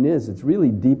midbrain is. It's really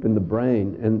deep in the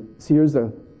brain. And so here's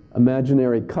an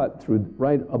imaginary cut through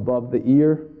right above the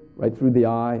ear, right through the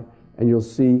eye, and you'll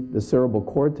see the cerebral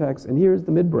cortex. And here's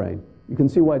the midbrain. You can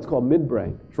see why it's called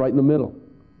midbrain. It's right in the middle.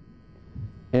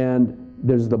 And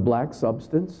there's the black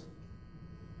substance,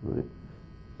 right?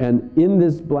 And in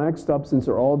this black substance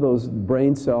are all those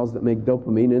brain cells that make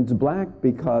dopamine. And it's black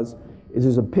because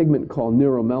there's a pigment called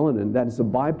neuromelanin that is a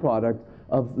byproduct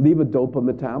of levodopa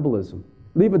metabolism.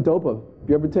 Levodopa, if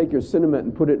you ever take your cinnamon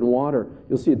and put it in water,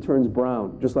 you'll see it turns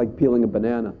brown, just like peeling a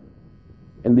banana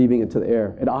and leaving it to the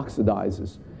air. It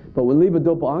oxidizes. But when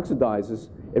levodopa oxidizes,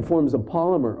 it forms a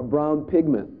polymer, a brown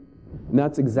pigment. And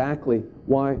that's exactly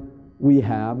why we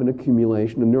have an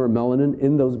accumulation of neuromelanin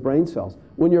in those brain cells.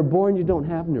 When you're born, you don't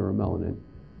have neuromelanin.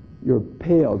 You're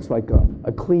pale. It's like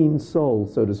a clean soul,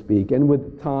 so to speak. And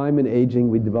with time and aging,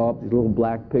 we develop these little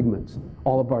black pigments.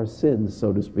 All of our sins,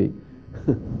 so to speak.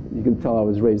 You can tell I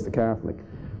was raised a Catholic.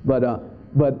 But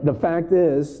the fact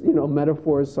is,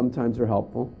 metaphors sometimes are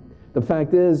helpful. The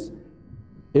fact is,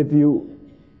 if you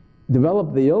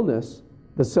develop the illness,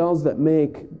 the cells that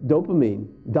make dopamine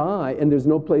die, and there's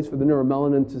no place for the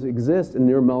neuromelanin to exist, and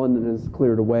neuromelanin is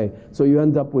cleared away. So you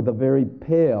end up with a very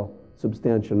pale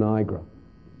substantia nigra,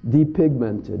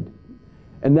 depigmented.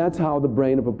 And that's how the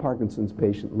brain of a Parkinson's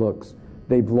patient looks.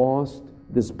 They've lost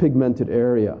this pigmented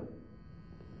area.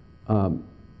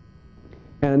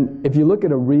 And if you look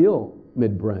at a real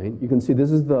midbrain, you can see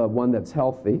this is the one that's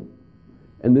healthy,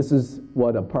 and this is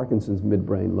what a Parkinson's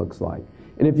midbrain looks like.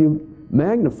 And if you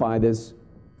magnify this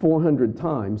 400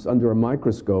 times under a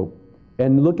microscope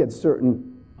and look at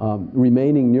certain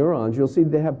remaining neurons, you'll see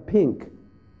they have pink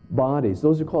bodies.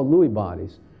 Those are called Lewy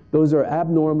bodies. Those are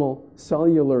abnormal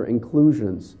cellular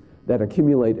inclusions that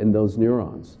accumulate in those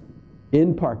neurons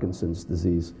in Parkinson's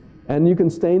disease. And you can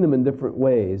stain them in different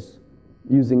ways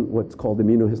using what's called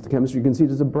immunohistochemistry. You can see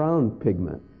there's a brown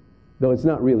pigment, though it's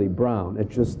not really brown.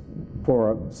 It's just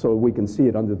so we can see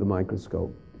it under the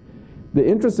microscope. The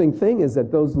interesting thing is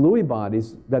that those Lewy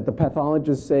bodies that the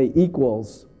pathologists say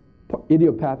equals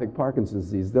idiopathic Parkinson's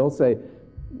disease, they'll say,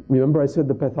 remember I said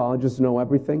the pathologists know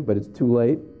everything, but it's too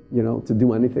late, to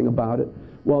do anything about it?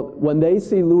 Well, when they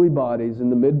see Lewy bodies in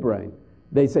the midbrain,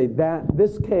 they say that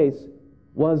this case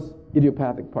was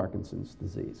idiopathic Parkinson's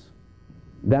disease.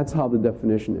 That's how the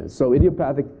definition is. So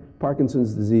idiopathic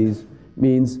Parkinson's disease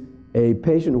means a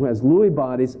patient who has Lewy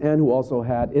bodies and who also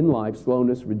had in life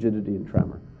slowness, rigidity, and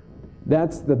tremor.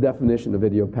 That's the definition of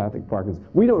idiopathic Parkinson's.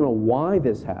 We don't know why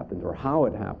this happened or how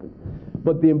it happened.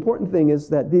 But the important thing is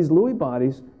that these Lewy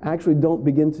bodies actually don't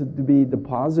begin to be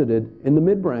deposited in the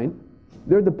midbrain.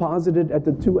 They're deposited at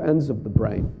the two ends of the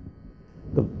brain.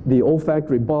 The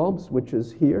olfactory bulbs, which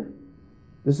is here.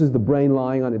 This is the brain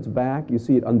lying on its back. You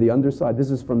see it on the underside. This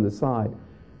is from the side.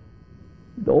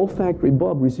 The olfactory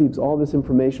bulb receives all this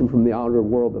information from the outer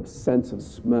world of sense of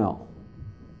smell.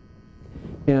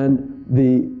 And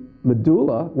the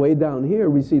medulla, way down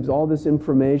here, receives all this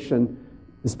information,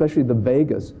 especially the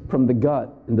vagus, from the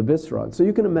gut and the viscera. So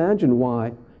you can imagine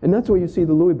why, and that's where you see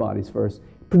the Lewy bodies first.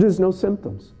 Produce no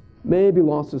symptoms. Maybe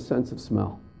loss of sense of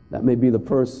smell. That may be the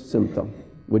first symptom,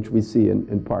 which we see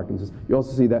in Parkinson's. You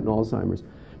also see that in Alzheimer's.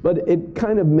 But it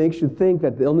kind of makes you think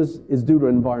that the illness is due to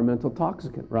an environmental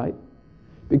toxicant, right?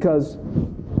 Because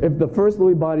if the first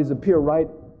Lewy bodies appear right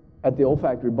at the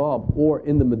olfactory bulb or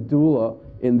in the medulla,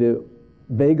 in the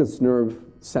vagus nerve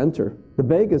center, the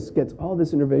vagus gets all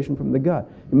this innervation from the gut.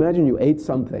 Imagine you ate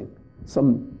something,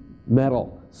 some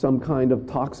metal, some kind of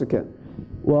toxicant.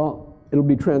 Well, it'll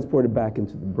be transported back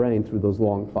into the brain through those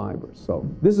long fibers. So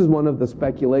this is one of the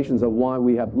speculations of why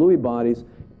we have Lewy bodies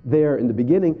there in the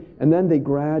beginning, and then they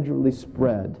gradually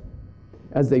spread.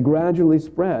 As they gradually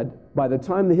spread, by the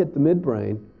time they hit the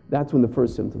midbrain, that's when the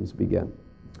first symptoms begin.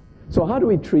 So how do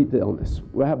we treat the illness?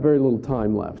 We have very little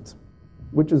time left,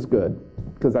 which is good,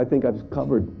 because I think I've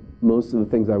covered most of the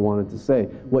things I wanted to say,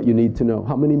 what you need to know.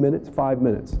 How many minutes? 5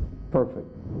 minutes. Perfect.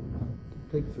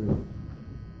 Take 3.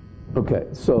 Okay,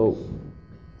 so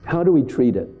how do we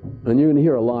treat it? And you're going to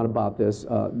hear a lot about this.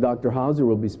 Dr. Hauser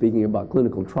will be speaking about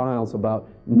clinical trials, about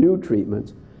new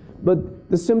treatments. But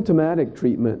the symptomatic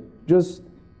treatment just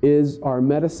is our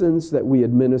medicines that we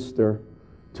administer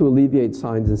to alleviate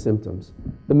signs and symptoms.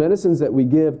 The medicines that we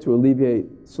give to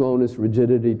alleviate slowness,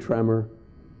 rigidity, tremor,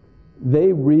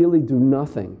 they really do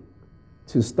nothing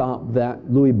to stop that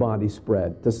Lewy body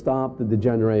spread, to stop the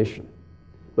degeneration,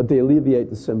 but they alleviate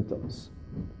the symptoms,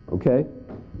 okay?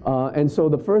 And so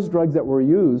the first drugs that were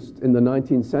used in the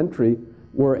 19th century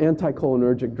were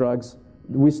anticholinergic drugs.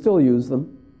 We still use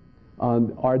them,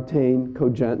 Artane,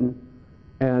 Cogentin,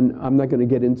 and I'm not going to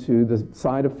get into the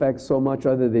side effects so much,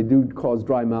 other they do cause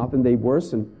dry mouth, and they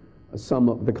worsen some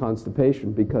of the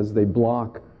constipation because they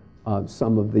block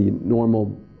some of the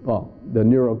normal, well, the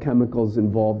neurochemicals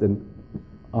involved in,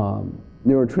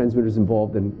 neurotransmitters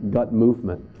involved in gut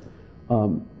movement.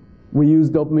 We use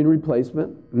dopamine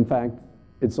replacement. In fact,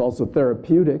 it's also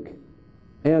therapeutic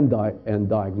and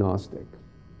diagnostic.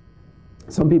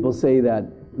 Some people say that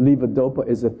levodopa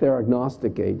is a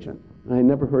theragnostic agent. I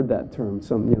never heard that term.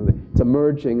 It's a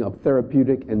merging of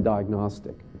therapeutic and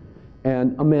diagnostic.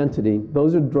 And amantadine,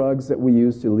 those are drugs that we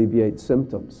use to alleviate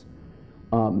symptoms.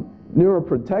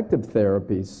 Neuroprotective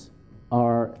therapies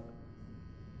are,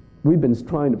 we've been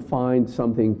trying to find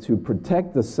something to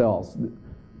protect the cells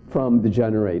from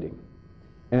degenerating.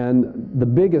 And the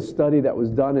biggest study that was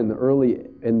done in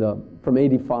the from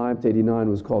 85 to 89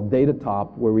 was called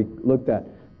DataTop, where we looked at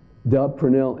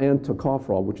doprenil and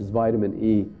tocopherol, which is vitamin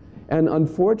E. And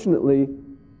unfortunately,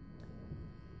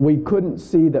 we couldn't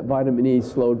see that vitamin E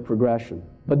slowed progression.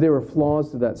 But there were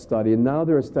flaws to that study, and now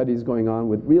there are studies going on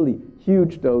with really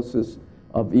huge doses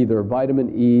of either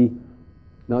vitamin E,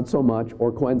 not so much,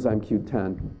 or coenzyme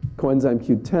Q10. Coenzyme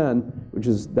Q10, which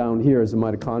is down here as a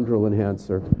mitochondrial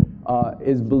enhancer,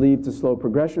 is believed to slow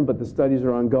progression, but the studies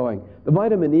are ongoing. The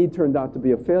vitamin E turned out to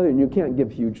be a failure, and you can't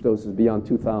give huge doses beyond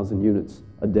 2,000 units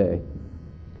a day.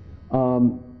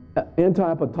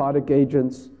 Anti-apoptotic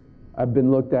agents have been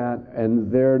looked at,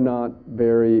 and they're not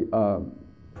very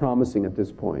promising at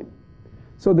this point.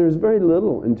 So there's very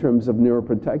little in terms of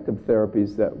neuroprotective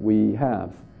therapies that we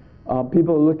have.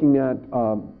 People are looking at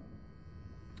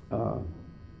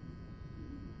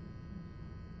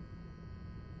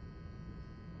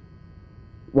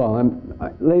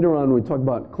later on when we talk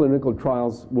about clinical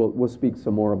trials, we'll speak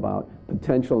some more about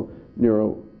potential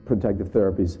neuroprotective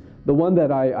therapies. The one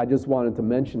that I just wanted to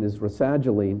mention is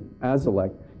rasagiline,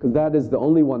 Azilect, because that is the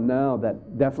only one now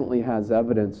that definitely has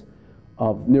evidence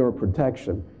of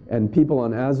neuroprotection. And people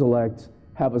on Azilect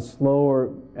have a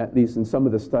slower, at least in some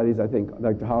of the studies I think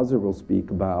Dr. Hauser will speak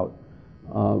about,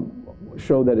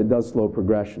 show that it does slow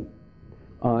progression.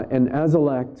 And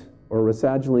Azilect, or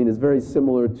rasagiline, is very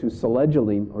similar to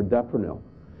selegiline or doprenil.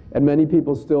 And many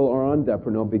people still are on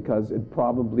doprenil because it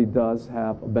probably does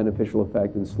have a beneficial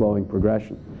effect in slowing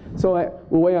progression. So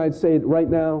the way I'd say it right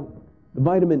now, the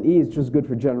vitamin E is just good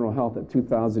for general health at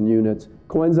 2,000 units.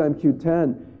 Coenzyme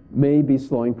Q10 may be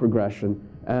slowing progression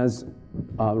as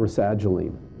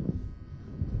rasagiline.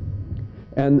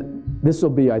 And this will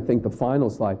be, I think, the final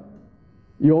slide.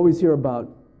 You always hear about,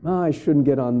 I shouldn't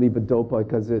get on levodopa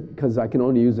because I can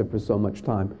only use it for so much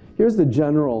time. Here's the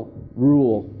general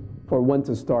rule for when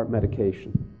to start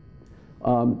medication.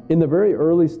 In the very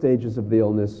early stages of the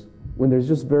illness, when there's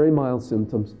just very mild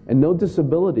symptoms and no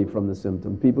disability from the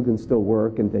symptom, people can still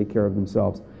work and take care of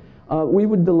themselves, we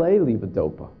would delay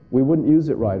levodopa. We wouldn't use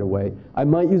it right away. I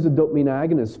might use a dopamine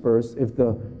agonist first if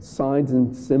the signs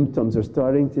and symptoms are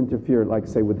starting to interfere, like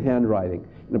say with handwriting,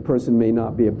 and a person may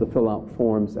not be able to fill out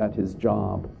forms at his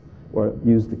job or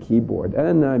use the keyboard.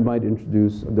 And I might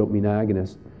introduce a dopamine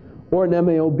agonist or an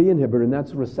MAOB inhibitor, and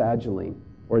that's rasagiline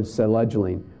or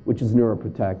selegiline, which is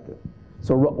neuroprotective.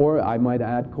 So, or I might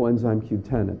add coenzyme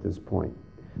Q10 at this point.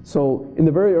 So in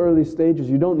the very early stages,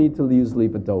 you don't need to use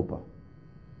levodopa.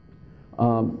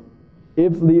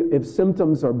 If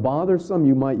symptoms are bothersome,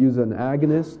 you might use an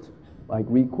agonist like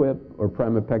Requip or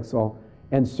pramipexole,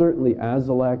 and certainly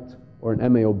Azilect or an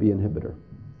MAOB inhibitor.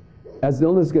 As the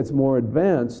illness gets more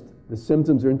advanced, the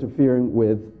symptoms are interfering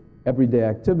with everyday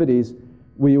activities,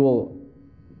 we will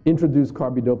introduce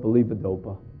carbidopa,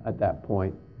 levodopa at that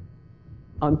point.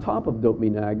 On top of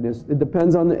dopamine agonists, it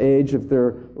depends on the age. If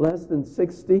they're less than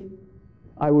 60,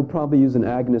 I would probably use an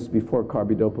agonist before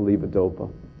carbidopa,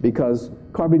 levodopa, because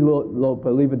carbidopa,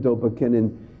 levodopa can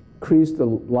increase the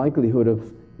likelihood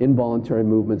of involuntary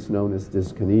movements known as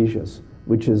dyskinesias,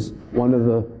 which is one of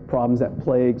the problems that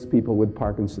plagues people with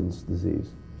Parkinson's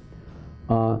disease.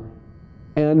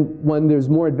 And when there's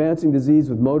more advancing disease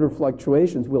with motor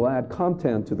fluctuations, we'll add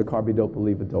Comtan to the carbidopa,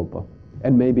 levodopa,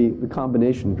 and maybe the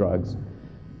combination drugs.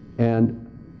 And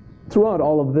throughout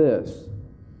all of this,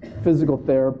 physical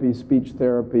therapy, speech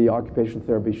therapy, occupational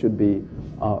therapy should be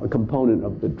a component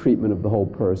of the treatment of the whole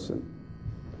person.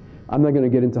 I'm not going to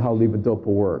get into how levodopa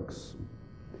works.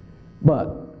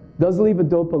 But does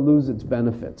levodopa lose its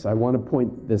benefits? I want to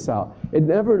point this out. It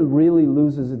never really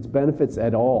loses its benefits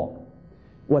at all.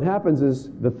 What happens is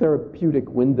the therapeutic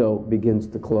window begins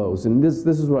to close. And this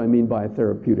is what I mean by a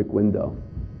therapeutic window.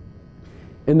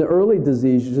 In the early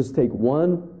disease, you just take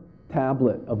one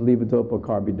tablet of levodopa or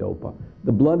carbidopa.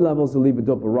 The blood levels of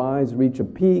levodopa rise, reach a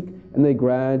peak, and they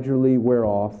gradually wear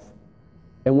off.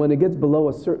 And when it gets below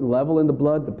a certain level in the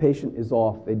blood, the patient is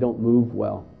off. They don't move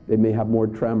well. They may have more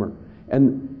tremor.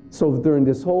 And so during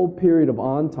this whole period of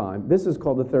on time, this is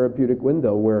called the therapeutic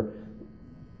window, where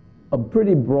a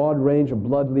pretty broad range of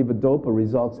blood levodopa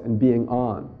results in being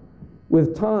on.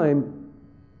 With time,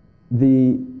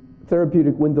 the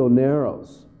therapeutic window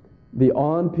narrows. The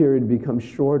on period becomes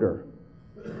shorter.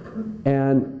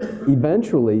 And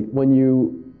eventually, when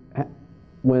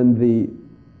the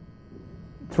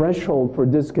threshold for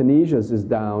dyskinesias is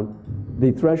down,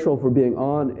 the threshold for being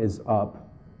on is up.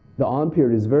 The on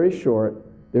period is very short.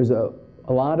 There's a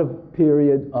lot of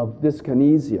period of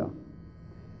dyskinesia,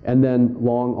 and then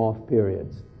long off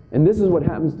periods. And this is what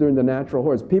happens during the natural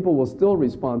horse. People will still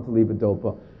respond to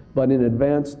levodopa, but in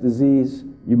advanced disease,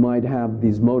 you might have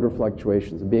these motor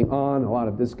fluctuations of being on, a lot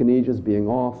of dyskinesias, being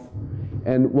off.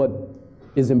 And what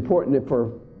is important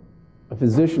for a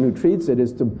physician who treats it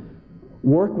is to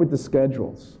work with the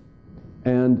schedules.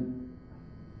 And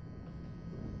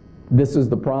this is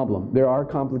the problem. There are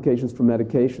complications from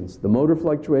medications, the motor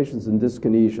fluctuations and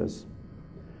dyskinesias.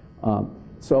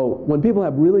 So when people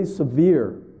have really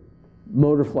severe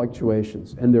motor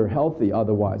fluctuations and they're healthy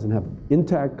otherwise and have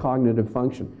intact cognitive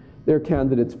function, they're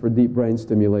candidates for deep brain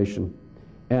stimulation.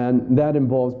 And that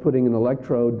involves putting an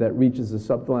electrode that reaches the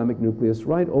subthalamic nucleus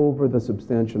right over the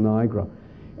substantia nigra.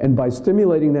 And by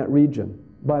stimulating that region,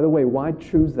 by the way, why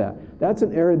choose that? That's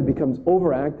an area that becomes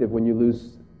overactive when you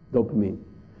lose dopamine.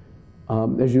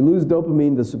 As you lose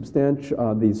dopamine, the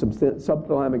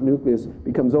subthalamic nucleus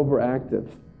becomes overactive.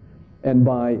 And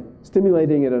by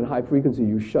stimulating it at high frequency,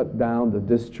 you shut down the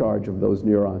discharge of those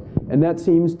neurons. And that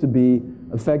seems to be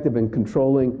effective in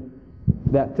controlling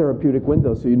that therapeutic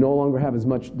window. So you no longer have as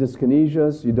much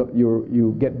dyskinesias,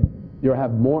 you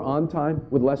have more on time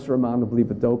with lesser amount of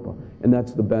levodopa, and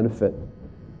that's the benefit.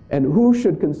 And who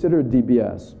should consider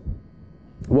DBS?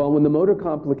 Well, when the motor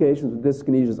complications with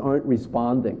dyskinesias aren't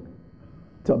responding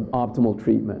to optimal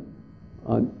treatment,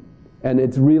 and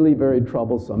it's really very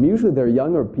troublesome. Usually they're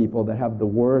younger people that have the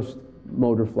worst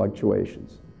motor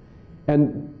fluctuations.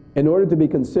 And in order to be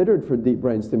considered for deep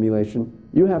brain stimulation,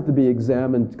 you have to be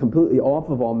examined completely off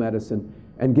of all medicine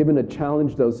and given a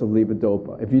challenge dose of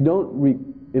levodopa. If you don't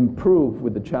improve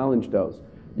with the challenge dose,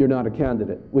 you're not a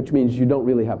candidate, which means you don't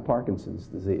really have Parkinson's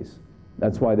disease.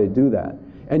 That's why they do that.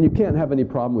 And you can't have any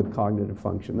problem with cognitive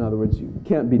function. In other words, you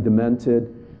can't be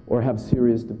demented or have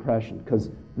serious depression, because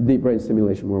the deep brain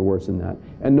stimulation will worsen that,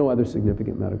 and no other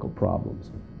significant medical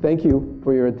problems. Thank you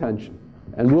for your attention.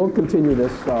 And we'll continue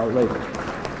this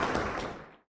later.